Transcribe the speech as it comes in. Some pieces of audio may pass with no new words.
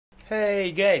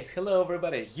Hey guys, hello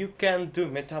everybody. You can do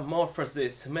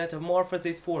metamorphosis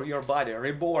for your body,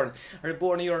 reborn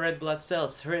your red blood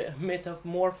cells,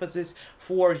 metamorphosis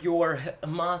for your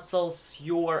muscles,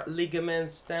 your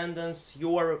ligaments, tendons,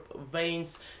 your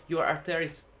veins, your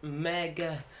arteries,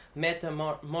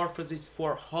 metamorphosis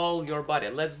for whole your body.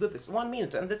 Let's do this 1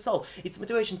 minute and that's all. It's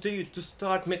motivation to you to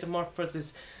start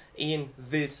metamorphosis in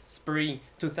this spring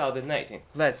 2019.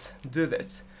 Let's do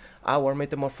this. Our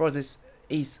metamorphosis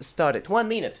is started. 1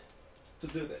 minute to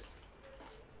do this.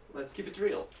 Let's keep it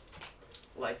real.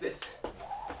 Like this.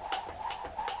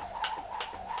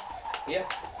 Yeah.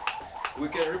 We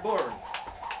can reborn.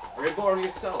 Reborn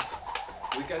yourself.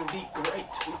 We can be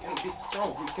great. We can be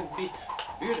strong. We can be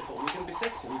beautiful. We can be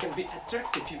sexy. We can be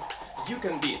attractive. You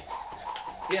can be it.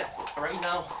 Yes, right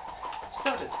now.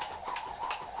 Start it.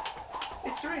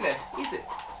 It's really easy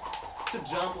to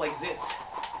jump like this.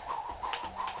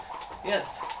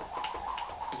 Yes.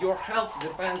 Your health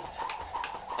depends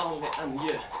only on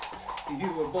you.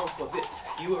 You were born for this.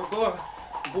 You were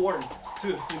born to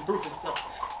improve yourself.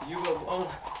 You were born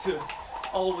to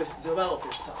always develop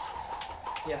yourself.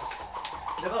 Yes.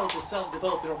 Develop yourself,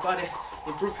 develop your body,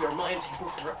 improve your mind,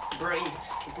 improve your brain,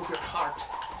 improve your heart,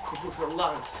 improve your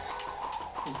lungs,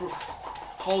 improve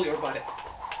whole your body,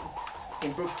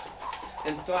 improve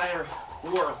entire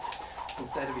world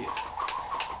inside of you.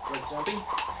 Right, jumping?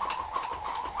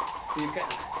 You can.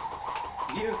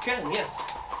 You can, yes.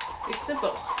 It's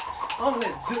simple. Only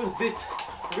do this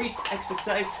wrist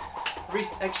exercise,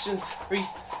 wrist actions,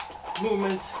 wrist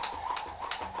movements,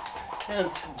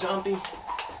 and jumping,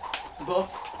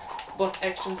 both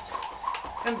actions,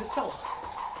 and that's all.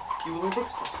 You will improve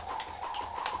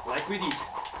yourself. Like we did.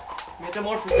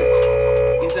 Metamorphosis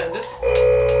is ended.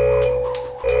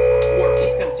 Work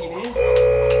is continuing.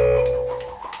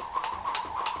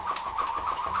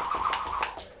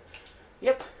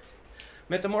 Yep.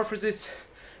 Metamorphosis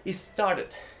is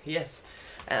started, yes,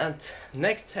 and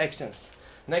next actions,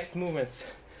 next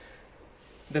movements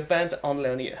depend only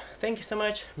on you. Thank you so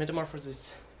much,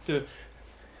 Metamorphosis, to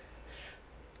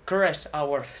crash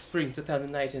our spring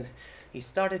 2019 is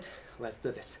started. Let's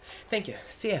do this. Thank you.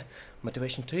 See ya.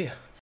 Motivation to you.